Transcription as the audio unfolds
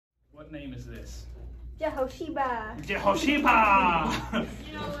What name is this? Jehosheba. Jehosheba!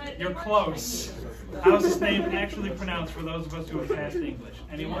 You're close. How's this name actually pronounced for those of us who have passed English?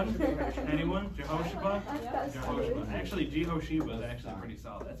 Anyone? Anyone? Jehosheba? Jehosheba. Actually, Jehosheba is actually pretty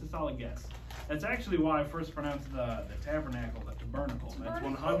solid. That's a solid guess. That's actually why I first pronounced the tabernacle, the tabernacle. That's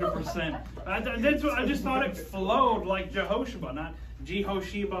 100%. I just thought it flowed like Jehosheba, not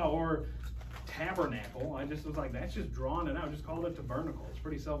Jehosheba or tabernacle. I just was like, that's just drawing it out. Just called it tabernacle. It's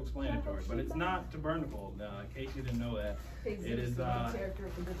pretty self-explanatory, but it's not tabernacle. In case you didn't know that, it is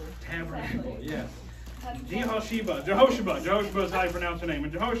tabernacle. Yes. Jehosheba. Jehosheba is how you pronounce her name.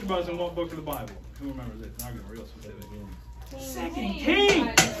 And Jehosheba is in what book of the Bible? Who remembers it? Not getting real specific. Second King.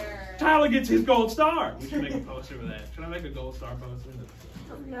 Tyler gets his gold star. We should make a poster for that. Should I make a gold star poster?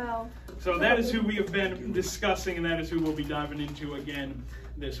 No. So that is who we have been discussing, and that is who we'll be diving into again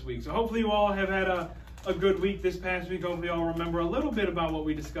this week. So hopefully you all have had a good week this past week. Hopefully you all remember a little bit about what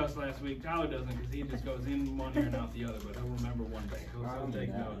we discussed last week. Tyler doesn't, because he just goes in one ear and out the other, but he'll remember one day. He'll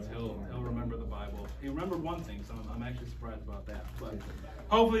take notes. He'll remember the Bible. He remembered one thing, so I'm actually surprised about that. But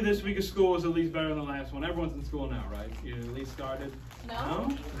hopefully this week of school is at least better than the last one. Everyone's in school now, right? You at least started?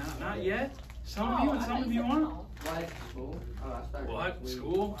 No? Not yet? Some of you and some of you aren't? What? School? Oh, I started. What?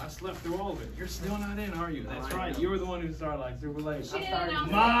 School? I slept through all of it. You're still not in, are you? That's right. You were the one who started like super late.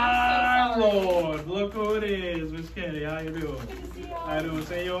 My Lord, look who it is, Miss Kenny. How you doing? Good to see you. How you doing,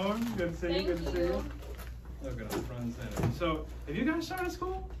 Senor? Good to see you. Good to see you. Look at our front and center. So, have you guys started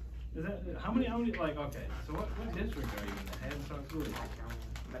school? Is that how many? Like, okay. So, what district are you in that haven't started school yet?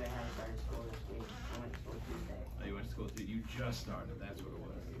 But I haven't started school this week. I went to school Tuesday. Oh, you went to school Tuesday. You just started. That's what it was.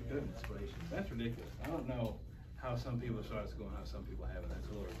 Goodness gracious. That's ridiculous. I don't know how some people start school and how some people haven't. That's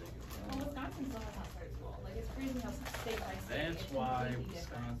a little ridiculous. Well, Wisconsin still has not started school. Like, it's crazy how state by state. That's it's why completely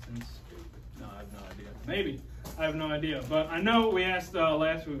different. Wisconsin's. No, I have no idea. Maybe. I have no idea. But I know we asked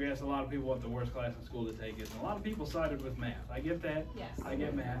last week, we asked a lot of people what the worst class in school to take is. And a lot of people sided with math. I get that. Yes. I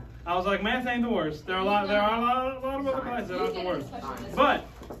get math. I was like, math ain't the worst. There are a lot of other classes that aren't the worst. But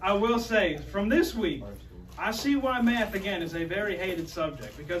I will say, from this week, I see why math, again, is a very hated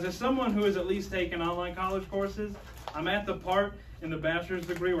subject. Because as someone who has at least taken online college courses, I'm at the part in the bachelor's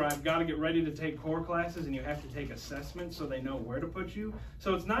degree where I've got to get ready to take core classes, and you have to take assessments so they know where to put you.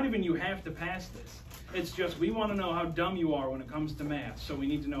 So it's not even you have to pass this. It's just we want to know how dumb you are when it comes to math, so we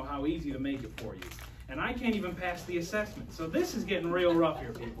need to know how easy to make it for you. And I can't even pass the assessment. So this is getting real rough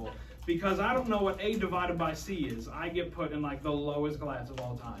here, people. Because I don't know what A divided by C is. I get put in like the lowest class of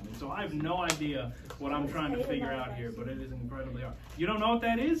all time. And so I have no idea what I'm trying to figure out here, but it is incredibly hard. You don't know what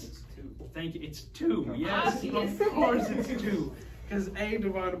that is? It's 2. Thank you. It's 2. Yes, of course it's 2. Because A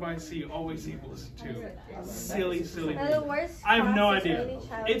divided by C always equals 2. Silly, silly. I have no idea.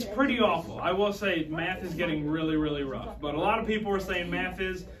 It's pretty awful. I will say math is getting really, really rough. But a lot of people are saying math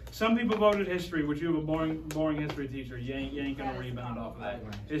is. Some people voted history, which you have a boring history teacher. You ain't gonna rebound off of that.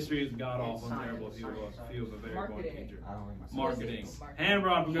 History is god awful and terrible if you have a very boring teacher. Marketing. Hannah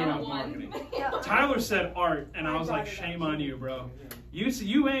brought up a good one with marketing. Tyler said art, and I was like, shame on you, bro.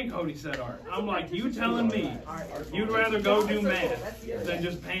 You and Cody said art. I'm like, you telling me you'd rather go do math than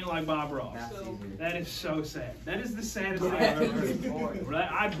just paint like Bob Ross? That is so sad. That is the saddest thing I've ever heard.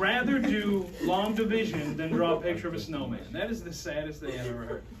 I'd rather do long division than draw a picture of a snowman. That is the saddest thing I've ever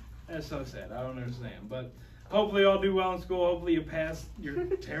heard. That's so sad. I don't understand. But hopefully you all do well in school. Hopefully you pass your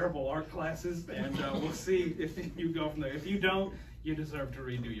terrible art classes, and we'll see if you go from there. If you don't, you deserve to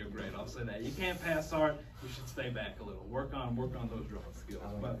redo your grade. I'll say that. You can't pass art. You should stay back a little. Work on those drawing skills.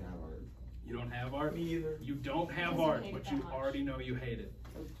 But you don't have art? Me either. You don't have art, but you already know you hate it.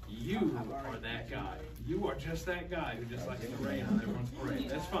 You are that guy. You are just that guy who just likes to rain on everyone's parade.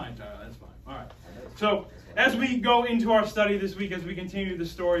 That's fine, Tyler. That's fine. All right. So, as we go into our study this week, as we continue the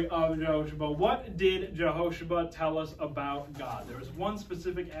story of Jehosheba, what did Jehosheba tell us about God? There was one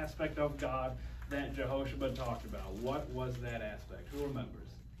specific aspect of God that Jehosheba talked about. What was that aspect? Who remembers?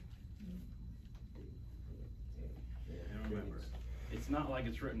 I remember. It's not like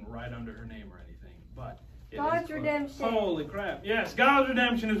it's written right under her name or anything, but God's redemption. Holy crap. Yes, God's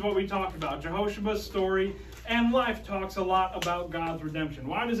redemption is what we talked about. Jehosheba's story and life talks a lot about God's redemption.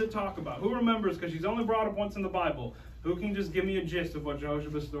 Why does it talk about? Who remembers? Because she's only brought up once in the Bible. Who can just give me a gist of what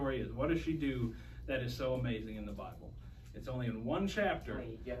Jehosheba's story is? What does she do that is so amazing in the Bible? It's only in one chapter.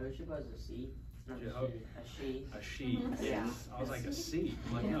 Wait, Jehosheba is a she? A she. A she. Mm-hmm. Yes. I was like, a sea.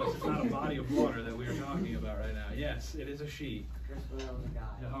 I'm like, no, it's not a body of water that we are talking about right now. Yes, it is a she.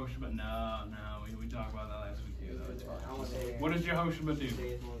 Jehosheba, no, we talked about that last week too. Though. It's fine. What does Jehosheba do?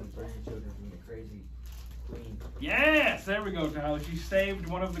 One of the children from the crazy queen. Yes, there we go, Tyler. She saved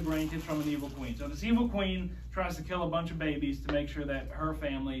one of the grandkids from an evil queen. So this evil queen tries to kill a bunch of babies to make sure that her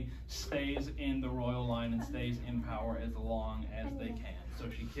family stays in the royal line and stays in power as long as they can. So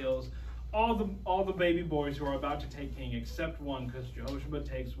she kills all the baby boys who are about to take king except one, because Jehosheba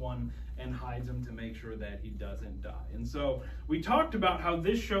takes one and hides him to make sure that he doesn't die. And so we talked about how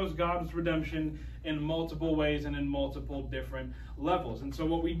this shows God's redemption in multiple ways and in multiple different levels. And so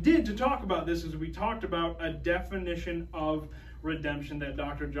what we did to talk about this is we talked about a definition of redemption that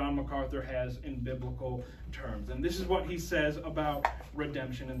Dr. John MacArthur has in biblical terms. And this is what he says about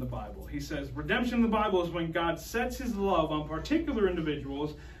redemption in the Bible. He says, redemption in the Bible is when God sets his love on particular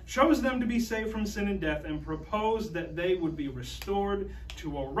individuals, chose them to be saved from sin and death, and proposed that they would be restored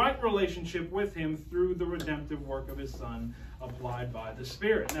to a right relationship with him through the redemptive work of his Son applied by the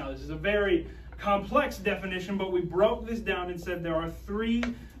Spirit. Now, this is a very complex definition, but we broke this down and said there are three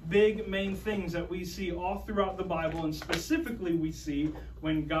big main things that we see all throughout the Bible, and specifically we see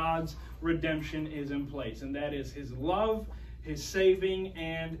when God's redemption is in place, and that is his love, his saving,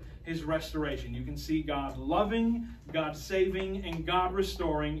 and his restoration. You can see God loving, God saving, and God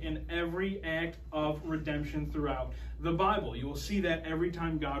restoring in every act of redemption throughout the Bible. You will see that every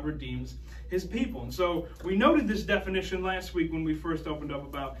time God redeems his people. And so we noted this definition last week when we first opened up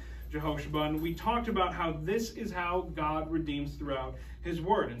about Jehosheba, and we talked about how this is how God redeems throughout his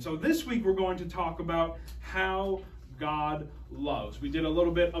word. And so this week we're going to talk about how God loves. We did a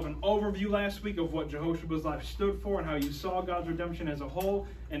little bit of an overview last week of what Jehosheba's life stood for and how you saw God's redemption as a whole,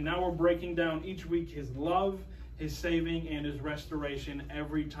 and now we're breaking down each week his love, his saving, and his restoration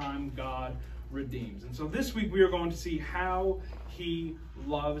every time God redeems. And so this week we are going to see how he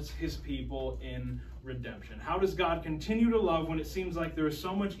loves his people in redemption. How does God continue to love when it seems like there is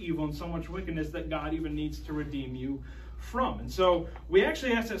so much evil and so much wickedness that God even needs to redeem you from? And so we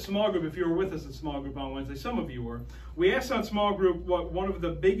actually asked that small group, if you were with us at small group on Wednesday, some of you were, we asked on small group what one of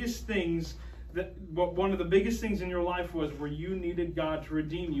the biggest things in your life was where you needed God to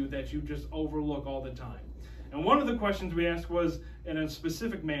redeem you that you just overlook all the time. And one of the questions we asked was, in a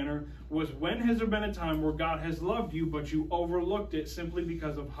specific manner, was when has there been a time where God has loved you but you overlooked it simply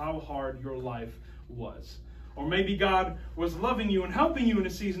because of how hard your life was? Or maybe God was loving you and helping you in a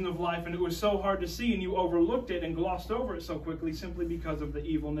season of life and it was so hard to see and you overlooked it and glossed over it so quickly simply because of the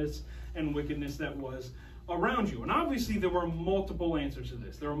evilness and wickedness that was around you. And obviously there were multiple answers to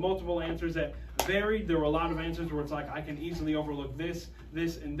this. There were multiple answers that varied. There were a lot of answers where it's like I can easily overlook this,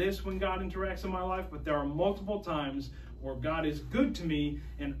 this, and this when God interacts in my life, but there are multiple times where God is good to me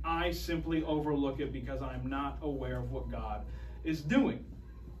and I simply overlook it because I'm not aware of what God is doing.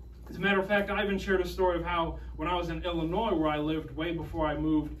 As a matter of fact, I even shared a story of how when I was in Illinois, where I lived way before I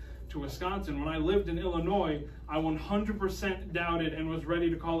moved to Wisconsin, when I lived in Illinois, I 100% doubted and was ready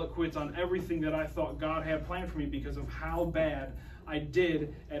to call it quits on everything that I thought God had planned for me because of how bad I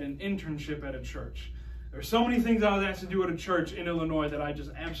did at an internship at a church. There were so many things I was asked to do at a church in Illinois that I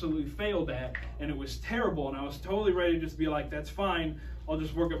just absolutely failed at, and it was terrible, and I was totally ready to just be like, that's fine, I'll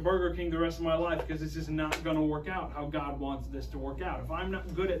just work at Burger King the rest of my life because this is not going to work out how God wants this to work out. If I'm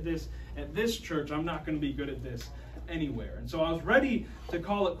not good at this church, I'm not going to be good at this anywhere. And so I was ready to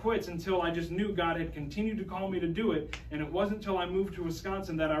call it quits until I just knew God had continued to call me to do it. And it wasn't until I moved to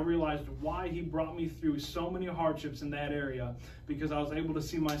Wisconsin that I realized why he brought me through so many hardships in that area, because I was able to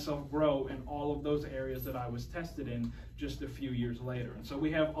see myself grow in all of those areas that I was tested in just a few years later. And so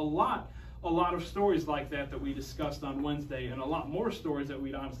we have a lot of stories like that we discussed on Wednesday, and a lot more stories that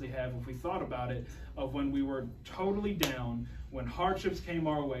we'd honestly have if we thought about it, of when we were totally down, when hardships came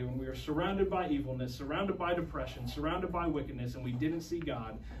our way, when we were surrounded by evilness, surrounded by depression, surrounded by wickedness, and we didn't see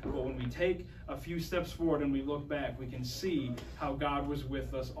God. But when we take a few steps forward and we look back, we can see how God was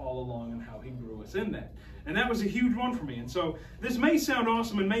with us all along and how he grew us in that. And that was a huge one for me. And so this may sound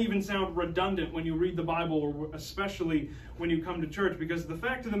awesome and may even sound redundant when you read the Bible, or especially when you come to church, because the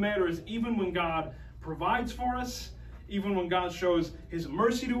fact of the matter is, even when God provides for us, even when God shows his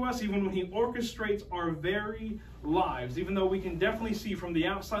mercy to us, even when he orchestrates our very lives, even though we can definitely see from the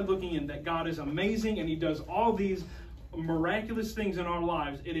outside looking in that God is amazing and he does all these miraculous things in our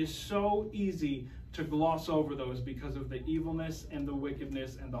lives, it is so easy to gloss over those because of the evilness and the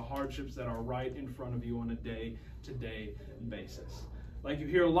wickedness and the hardships that are right in front of you on a day-to-day basis. Like you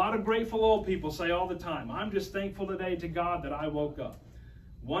hear a lot of grateful old people say all the time, I'm just thankful today to God that I woke up.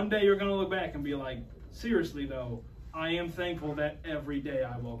 One day you're going to look back and be like, seriously though, I am thankful that every day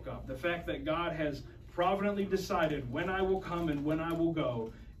I woke up. The fact that God has providently decided when I will come and when I will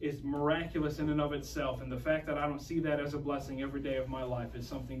go is miraculous in and of itself. And the fact that I don't see that as a blessing every day of my life is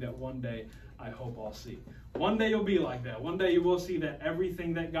something that one day I hope I'll see. One day you'll be like that. One day you will see that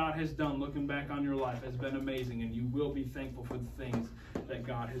everything that God has done, looking back on your life, has been amazing, and you will be thankful for the things that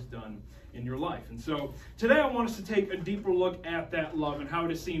God has done in your life. And so today I want us to take a deeper look at that love and how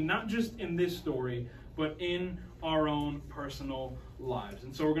it is seen not just in this story, but in our own personal lives.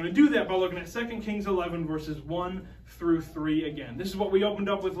 And so we're going to do that by looking at 2 Kings 11 verses 1 through 3 again. This is what we opened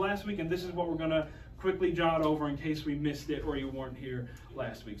up with last week, and this is what we're going to quickly jot over in case we missed it or you weren't here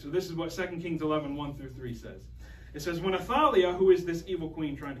last week. So this is what 2 Kings 11, 1 through 3 says. It says, when Athaliah, who is this evil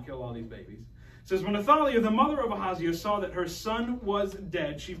queen trying to kill all these babies, it says, when Athaliah, the mother of Ahaziah, saw that her son was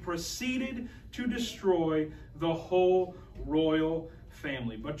dead, she proceeded to destroy the whole royal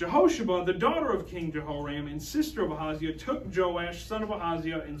family. But Jehosheba, the daughter of King Jehoram and sister of Ahaziah, took Joash, son of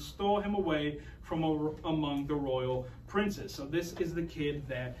Ahaziah, and stole him away from among the royal princes. So this is the kid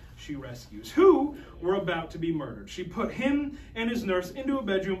that she rescues, who were about to be murdered. She put him and his nurse into a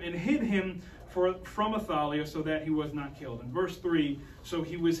bedroom and hid him from Athaliah so that he was not killed. In verse 3, so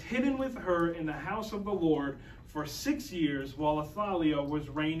he was hidden with her in the house of the Lord for 6 years while Athaliah was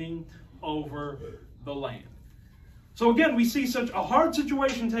reigning over the land. So again, we see such a hard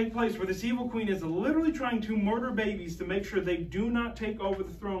situation take place where this evil queen is literally trying to murder babies to make sure they do not take over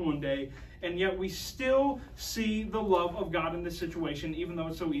the throne one day, and yet we still see the love of God in this situation, even though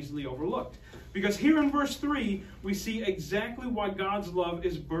it's so easily overlooked. Because here in verse 3, we see exactly why God's love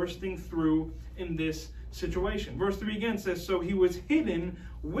is bursting through in this situation. Verse 3 again says, so he was hidden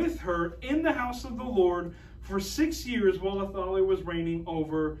with her in the house of the Lord for 6 years while Athaliah was reigning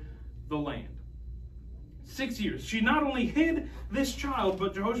over the land. 6 years. She not only hid this child,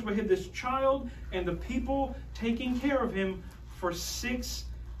 but Jehosheba hid this child and the people taking care of him for 6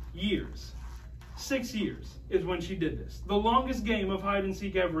 years. 6 years is when she did this. The longest game of hide and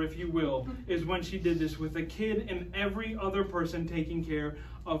seek ever, if you will, is when she did this with a kid and every other person taking care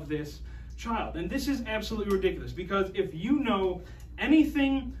of this child. And this is absolutely ridiculous because if you know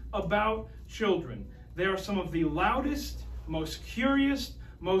anything about children, they are some of the loudest, most curious,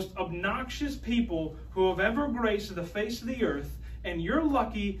 most obnoxious people who have ever graced the face of the earth, and you're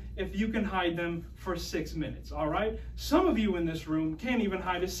lucky if you can hide them for 6 minutes, all right? Some of you in this room can't even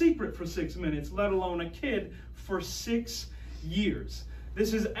hide a secret for 6 minutes, let alone a kid for 6 years.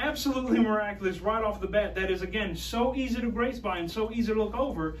 This is absolutely miraculous right off the bat. That is, again, so easy to grace by and so easy to look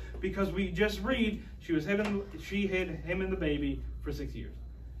over because we just read she hid him and the baby for 6 years.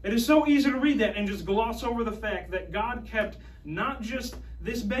 It is so easy to read that and just gloss over the fact that God kept not just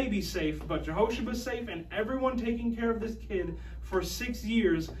this baby safe, but Jehosheba safe and everyone taking care of this kid for 6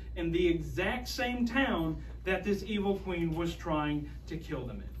 years in the exact same town that this evil queen was trying to kill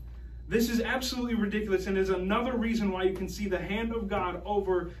them in. This is absolutely ridiculous and is another reason why you can see the hand of God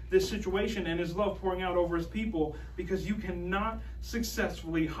over this situation and his love pouring out over his people, because you cannot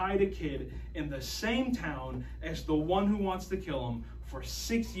successfully hide a kid in the same town as the one who wants to kill him for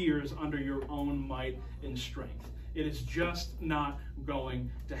 6 years under your own might and strength. It is just not going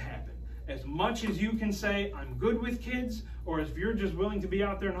to happen. As much as you can say, I'm good with kids, or if you're just willing to be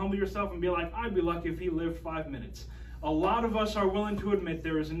out there and humble yourself and be like, I'd be lucky if he lived 5 minutes. A lot of us are willing to admit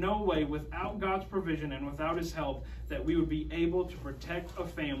there is no way without God's provision and without his help that we would be able to protect a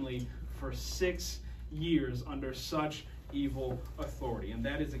family for 6 years under such evil authority. And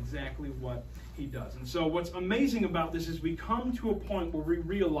that is exactly what he does. And so what's amazing about this is we come to a point where we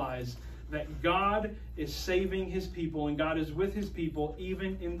realize that God is saving his people and God is with his people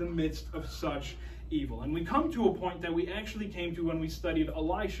even in the midst of such evil. And we come to a point that we actually came to when we studied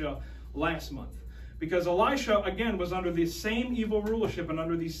Elisha last month. Because Elisha, again, was under the same evil rulership and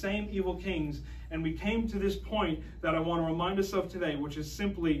under these same evil kings. And we came to this point that I want to remind us of today, which is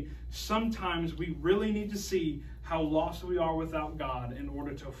simply sometimes we really need to see how lost we are without God in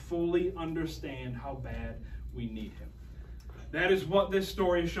order to fully understand how bad we need him. That is what this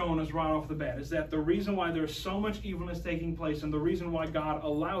story is showing us right off the bat, is that the reason why there's so much evilness taking place and the reason why God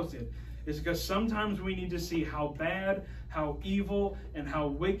allows it is because sometimes we need to see how bad, how evil, and how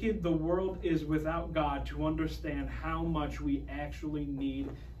wicked the world is without God to understand how much we actually need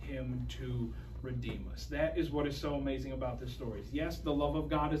him to redeem us. That is what is so amazing about this story. Yes, the love of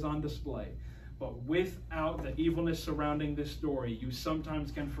God is on display, but without the evilness surrounding this story, you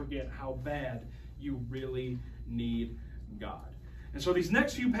sometimes can forget how bad you really need God. And so these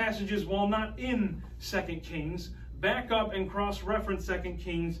next few passages, while not in 2 Kings, back up and cross-reference 2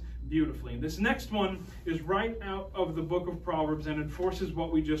 Kings beautifully. And this next one is right out of the book of Proverbs and enforces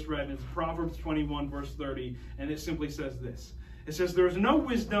what we just read. It's Proverbs 21 verse 30, and it simply says this. It says, there is no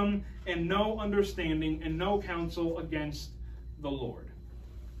wisdom and no understanding and no counsel against the Lord.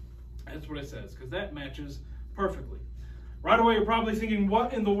 That's what it says, because that matches perfectly. Right away, you're probably thinking,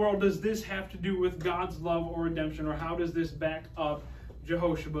 what in the world does this have to do with God's love or redemption, or how does this back up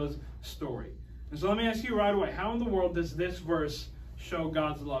Jehoshaba's story? And so let me ask you right away, how in the world does this verse show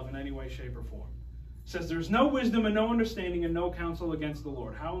God's love in any way, shape, or form? It says there's no wisdom and no understanding and no counsel against the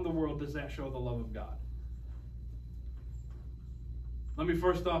Lord. How in the world does that show the love of God? Let me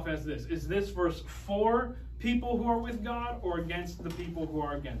first off ask this. Is this verse for people who are with God or against the people who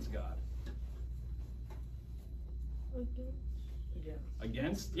are against God?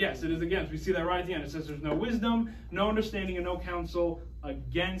 Against? Yes, it is against. We see that right at the end. It says there's no wisdom, no understanding, and no counsel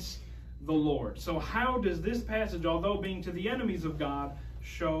against the Lord. So how does this passage, although being to the enemies of God,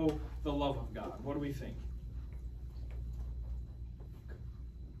 show the love of God? What do we think?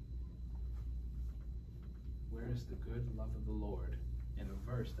 Where is the good love of the Lord in a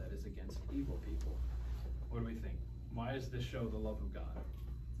verse that is against evil people? What do we think? Why does this show the love of God?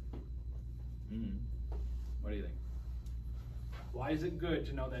 What do you think? Why is it good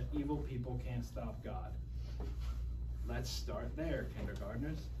to know that evil people can't stop God? Let's start there,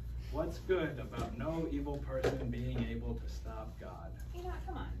 kindergartners. What's good about no evil person being able to stop God?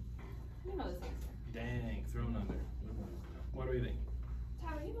 Come on. You know this answer. Dang, thrown under. What do we think?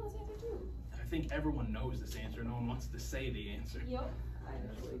 Tyler, you know this answer too. I think everyone knows this answer. No one wants to say the answer. Yep. I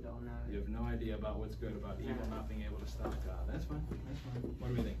actually don't know. You have no idea about what's good about evil not being able to stop God. That's fine. That's fine. What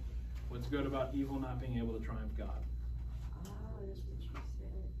do we think? What's good about evil not being able to triumph God? Oh, that's what you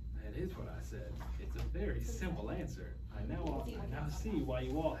said. That is what I said. It's a very simple answer. I now see why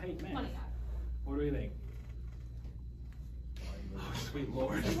you all hate man. What do we think? Oh, sweet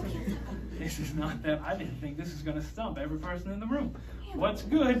Lord. This is not that. I didn't think this was going to stump every person in the room. What's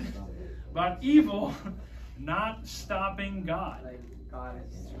good about evil not stopping God? Like, God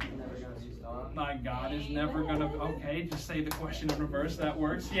is never going to stop. My God is never going to... Okay, just say the question in reverse. That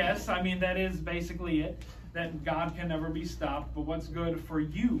works. Yes, I mean, that is basically it. That God can never be stopped. But what's good for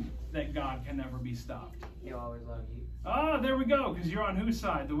you that God can never be stopped? He'll always love you. Ah, there we go. Because you're on whose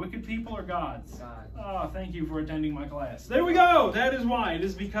side? The wicked people or God's? God. Oh, thank you for attending my class. There we go. That is why. It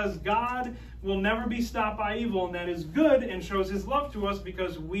is because God will never be stopped by evil, and that is good and shows his love to us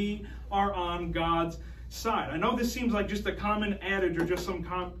because we are on God's side. I know this seems like just a common adage or just some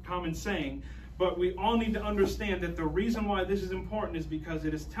common saying, but we all need to understand that the reason why this is important is because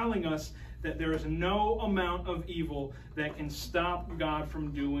it is telling us that there is no amount of evil that can stop God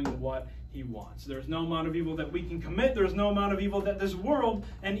from doing what he wants. There's no amount of evil that we can commit. There's no amount of evil that this world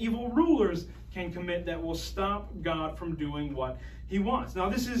and evil rulers can commit that will stop God from doing what he wants. Now,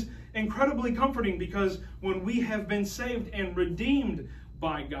 this is incredibly comforting because when we have been saved and redeemed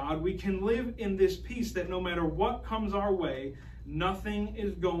by God, we can live in this peace that no matter what comes our way, nothing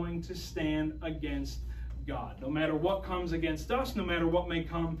is going to stand against God. No matter what comes against us, no matter what may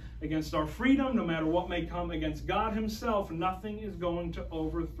come against our freedom, no matter what may come against God himself, nothing is going to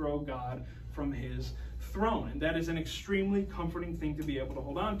overthrow God from his throne. And that is an extremely comforting thing to be able to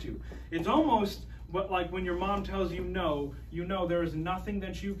hold on to. It's almost like when your mom tells you no, you know there is nothing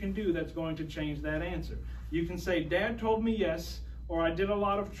that you can do that's going to change that answer. You can say, Dad told me yes, or I did a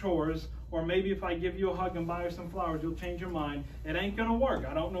lot of chores, or maybe if I give you a hug and buy her some flowers, you'll change your mind. It ain't going to work.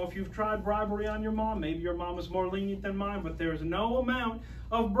 I don't know if you've tried bribery on your mom. Maybe your mom is more lenient than mine, but there's no amount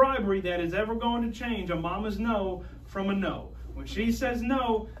of bribery that is ever going to change a mama's no from a no. When she says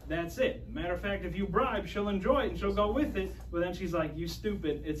no, that's it. Matter of fact, if you bribe, she'll enjoy it and she'll go with it, but then she's like, you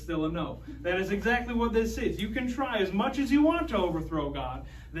stupid, it's still a no. That is exactly what this is. You can try as much as you want to overthrow God.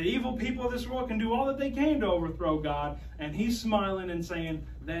 The evil people of this world can do all that they can to overthrow God, and he's smiling and saying,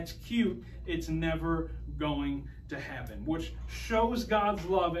 that's cute, it's never going to happen. Which shows God's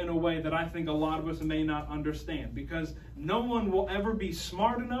love in a way that I think a lot of us may not understand, because no one will ever be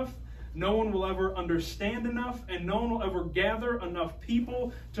smart enough, no one will ever understand enough, and no one will ever gather enough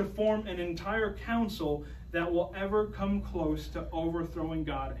people to form an entire council that will ever come close to overthrowing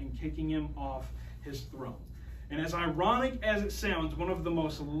God and kicking him off his throne. And as ironic as it sounds, one of the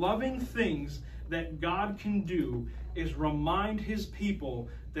most loving things that God can do is remind his people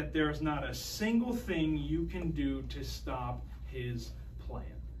that there's not a single thing you can do to stop his plan.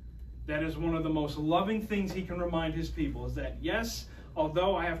 That is one of the most loving things he can remind his people, is that yes,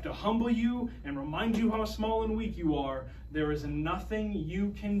 although I have to humble you and remind you how small and weak you are, there is nothing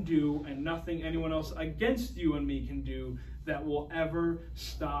you can do and nothing anyone else against you and me can do that will ever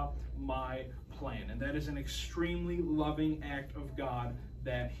stop my plan. And that is an extremely loving act of God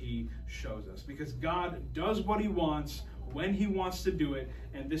that he shows us. Because God does what he wants when he wants to do it,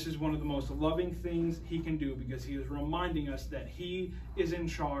 and this is one of the most loving things he can do because he is reminding us that he is in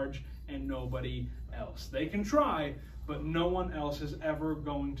charge and nobody else. They can try, but no one else is ever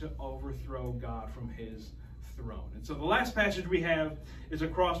going to overthrow God from his throne. And so the last passage we have is a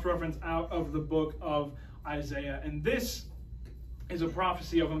cross-reference out of the book of Isaiah. And this is a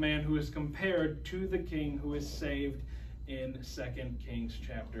prophecy of a man who is compared to the king who is saved in 2 Kings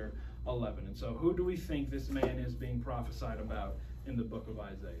chapter 11. And so who do we think this man is being prophesied about in the book of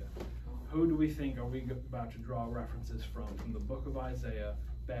Isaiah? Who do we think are we about to draw references from the book of Isaiah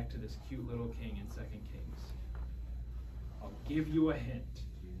back to this cute little king in 2 Kings? I'll give you a hint.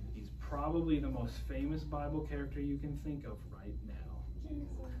 He's probably the most famous Bible character you can think of right now.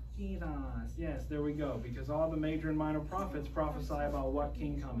 Jesus. Yes, there we go. Because all the major and minor prophets prophesy about what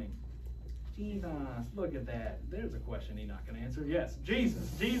king coming? Jesus. Look at that. There's a question he's not going to answer. Yes,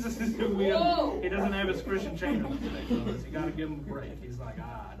 Jesus. Jesus is who we are. He doesn't have his Christian chain on today, fellas. You got to give him a break. He's like,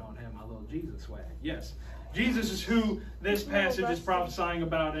 I don't have my little Jesus swag. Yes. Jesus is who this passage is prophesying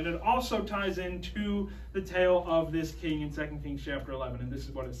about, and it also ties into the tale of this king in 2 Kings chapter 11, and this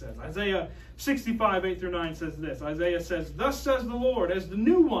is what it says. Isaiah 65, 8 through 9 says this. Isaiah says, "Thus says the Lord, as the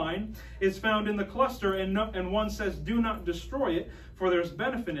new wine is found in the cluster, and one says, do not destroy it, for there's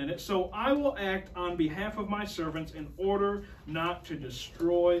benefit in it, so I will act on behalf of my servants in order not to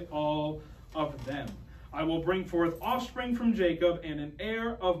destroy all of them. I will bring forth offspring from Jacob and an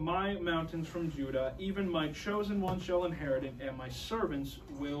heir of my mountains from Judah. Even my chosen one shall inherit it, and my servants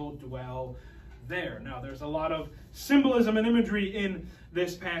will dwell there." Now, there's a lot of symbolism and imagery in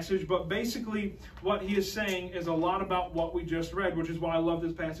this passage, but basically what he is saying is a lot about what we just read, which is why I love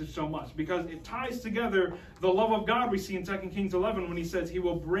this passage so much, because it ties together the love of God we see in 2 Kings 11 when he says he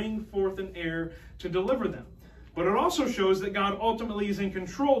will bring forth an heir to deliver them. But it also shows that God ultimately is in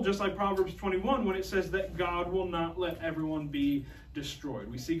control, just like Proverbs 21 when it says that God will not let everyone be destroyed.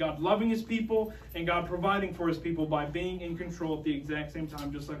 We see God loving his people and God providing for his people by being in control at the exact same time,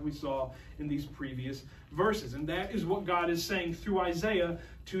 just like we saw in these previous verses. And that is what God is saying through Isaiah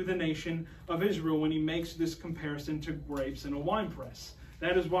to the nation of Israel when he makes this comparison to grapes in a winepress.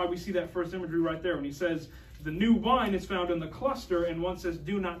 That is why we see that first imagery right there when he says the new wine is found in the cluster and one says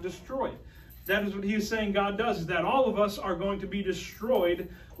do not destroy it. That is what he is saying God does, is that all of us are going to be destroyed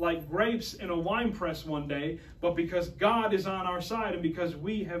like grapes in a wine press one day, but because God is on our side and because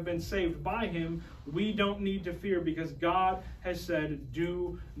we have been saved by him, we don't need to fear because God has said,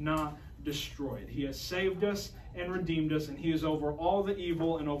 do not destroy it. He has saved us and redeemed us, and he is over all the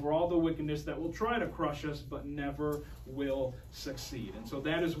evil and over all the wickedness that will try to crush us, but never will succeed. And so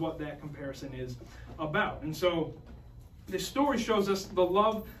that is what that comparison is about. And so this story shows us the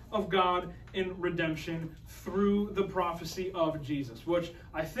love of God in redemption through the prophecy of Jesus, which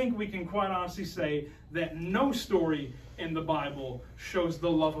I think we can quite honestly say that no story in the Bible shows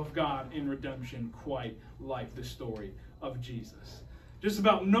the love of God in redemption quite like the story of Jesus. Just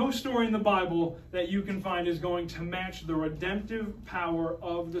about no story in the Bible that you can find is going to match the redemptive power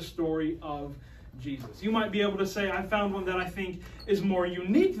of the story of Jesus. You might be able to say, I found one that I think is more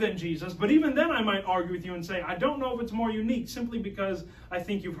unique than Jesus, but even then I might argue with you and say, I don't know if it's more unique, simply because I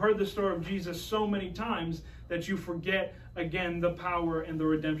think you've heard the story of Jesus so many times that you forget, again, the power and the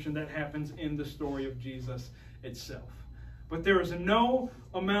redemption that happens in the story of Jesus itself. But there is no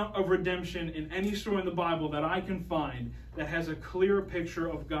amount of redemption in any story in the Bible that I can find that has a clearer picture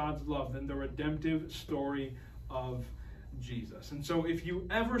of God's love than the redemptive story of Jesus. And so if you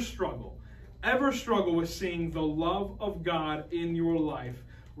ever struggle with seeing the love of God in your life,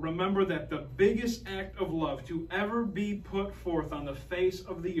 remember that the biggest act of love to ever be put forth on the face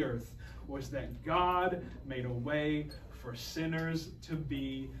of the earth was that God made a way for sinners to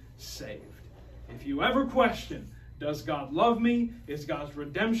be saved. If you ever question, does God love me? Is God's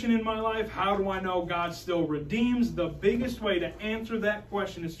redemption in my life? How do I know God still redeems? The biggest way to answer that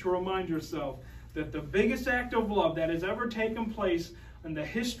question is to remind yourself that the biggest act of love that has ever taken place in the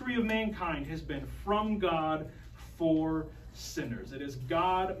history of mankind has been from God for sinners. It is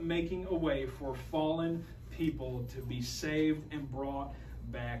God making a way for fallen people to be saved and brought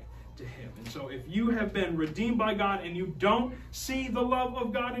back to him. And so if you have been redeemed by God and you don't see the love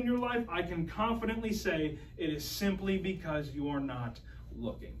of God in your life, I can confidently say it is simply because you are not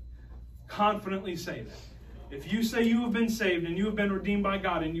looking. Confidently say that. If you say you have been saved and you have been redeemed by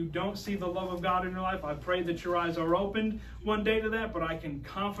God and you don't see the love of God in your life, I pray that your eyes are opened one day to that, but I can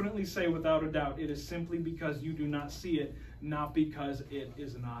confidently say without a doubt it is simply because you do not see it, not because it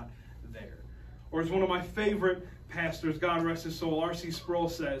is not there. Or as one of my favorite pastors, God rest his soul, R.C. Sproul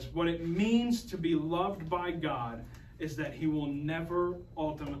says, what it means to be loved by God is that he will never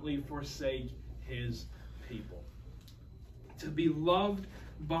ultimately forsake his people. To be loved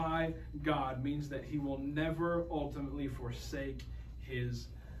by God means that he will never ultimately forsake his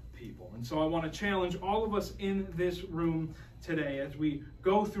people. And so I want to challenge all of us in this room today as we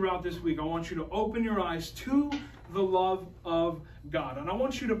go throughout this week. I want you to open your eyes to the love of God. And I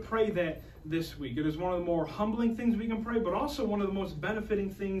want you to pray that this week. It is one of the more humbling things we can pray, but also one of the most benefiting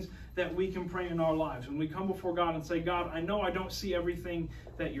things that we can pray in our lives. When we come before God and say, God, I know I don't see everything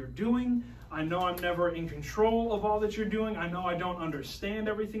that you're doing. I know I'm never in control of all that you're doing. I know I don't understand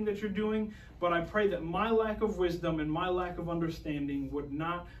everything that you're doing, but I pray that my lack of wisdom and my lack of understanding would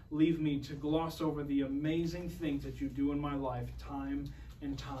not leave me to gloss over the amazing things that you do in my life time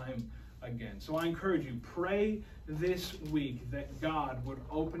and time again. So I encourage you, pray this week that God would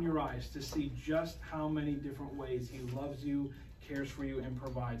open your eyes to see just how many different ways he loves you, cares for you, and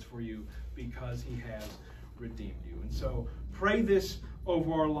provides for you because he has redeemed you. And so pray this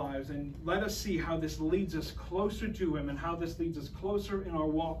over our lives and let us see how this leads us closer to him and how this leads us closer in our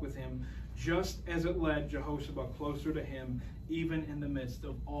walk with him, just as it led Jehosheba closer to him, even in the midst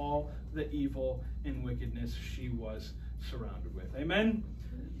of all the evil and wickedness she was surrounded with. Amen?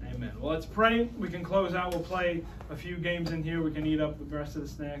 Amen. Well, let's pray. We can close out. We'll play a few games in here. We can eat up the rest of the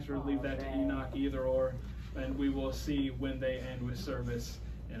snacks or leave that to Enoch, either or. And we will see when they end with service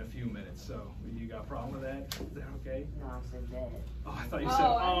in a few minutes. So, you got a problem with that? Is that okay? No, I said that. Oh, I thought you said,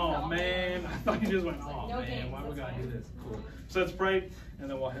 oh, man. I thought you just went, oh, man. Why would God do this? Cool. So let's pray, and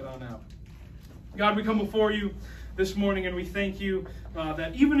then we'll head on out. God, we come before you this morning, and we thank you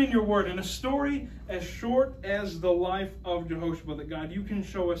that even in your word, in a story as short as the life of Jehosheba, that God, you can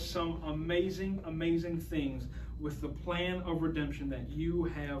show us some amazing, amazing things with the plan of redemption that you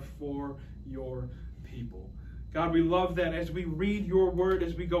have for your people. God, we love that as we read your word,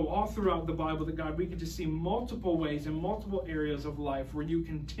 as we go all throughout the Bible, that God, we get to see multiple ways in multiple areas of life where you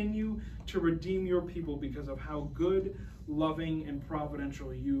continue to redeem your people because of how good, loving, and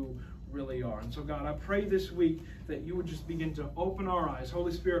providential you really are. And so, God, I pray this week that you would just begin to open our eyes.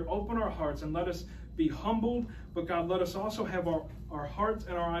 Holy Spirit, open our hearts and let us be humbled. But God, let us also have our hearts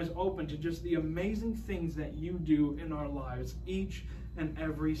and our eyes open to just the amazing things that you do in our lives each and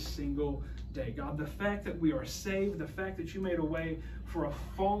every single day. God, the fact that we are saved, the fact that you made a way for a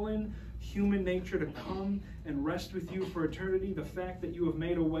fallen human nature to come and rest with you for eternity, the fact that you have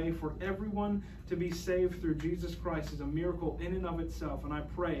made a way for everyone to be saved through Jesus Christ is a miracle in and of itself. And I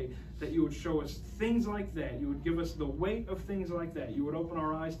pray that you would show us things like that. You would give us the weight of things like that. You would open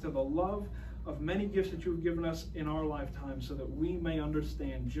our eyes to the love of many gifts that you have given us in our lifetime so that we may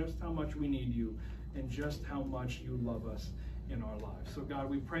understand just how much we need you and just how much you love us in our lives. So God,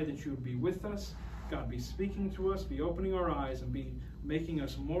 we pray that you would be with us. God, be speaking to us, be opening our eyes, and be making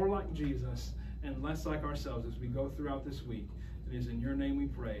us more like Jesus and less like ourselves as we go throughout this week. It is in your name we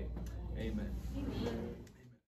pray. Amen. Amen.